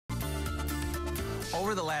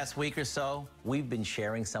Over the last week or so, we've been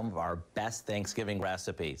sharing some of our best Thanksgiving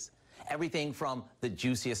recipes. Everything from the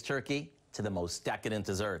juiciest turkey to the most decadent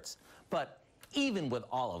desserts. But even with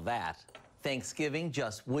all of that, Thanksgiving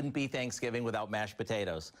just wouldn't be Thanksgiving without mashed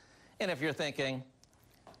potatoes. And if you're thinking,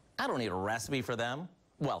 I don't need a recipe for them,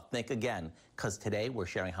 well, think again, because today we're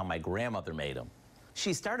sharing how my grandmother made them.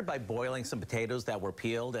 She started by boiling some potatoes that were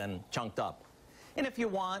peeled and chunked up. And if you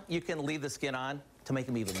want, you can leave the skin on to make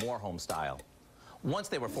them even more home style. Once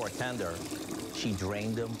they were fork tender, she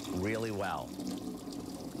drained them really well.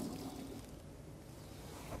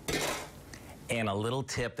 And a little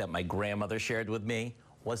tip that my grandmother shared with me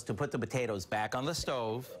was to put the potatoes back on the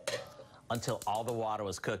stove until all the water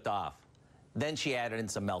was cooked off. Then she added in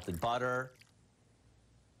some melted butter,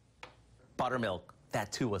 buttermilk,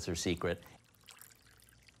 that too was her secret,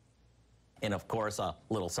 and of course a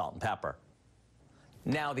little salt and pepper.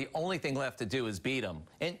 Now the only thing left to do is beat them,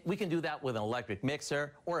 and we can do that with an electric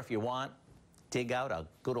mixer, or if you want, dig out a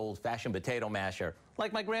good old-fashioned potato masher,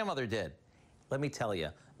 like my grandmother did. Let me tell you,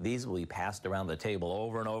 these will be passed around the table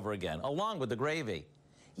over and over again, along with the gravy.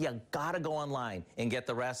 You gotta go online and get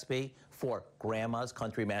the recipe for Grandma's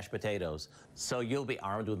Country Mashed Potatoes, so you'll be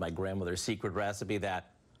armed with my grandmother's secret recipe that,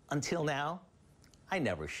 until now, I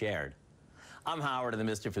never shared. I'm Howard in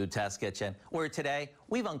the Mr. Food Test Kitchen, where today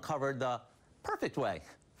we've uncovered the perfect way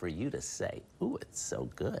for you to say, ooh, it's so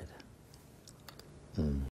good.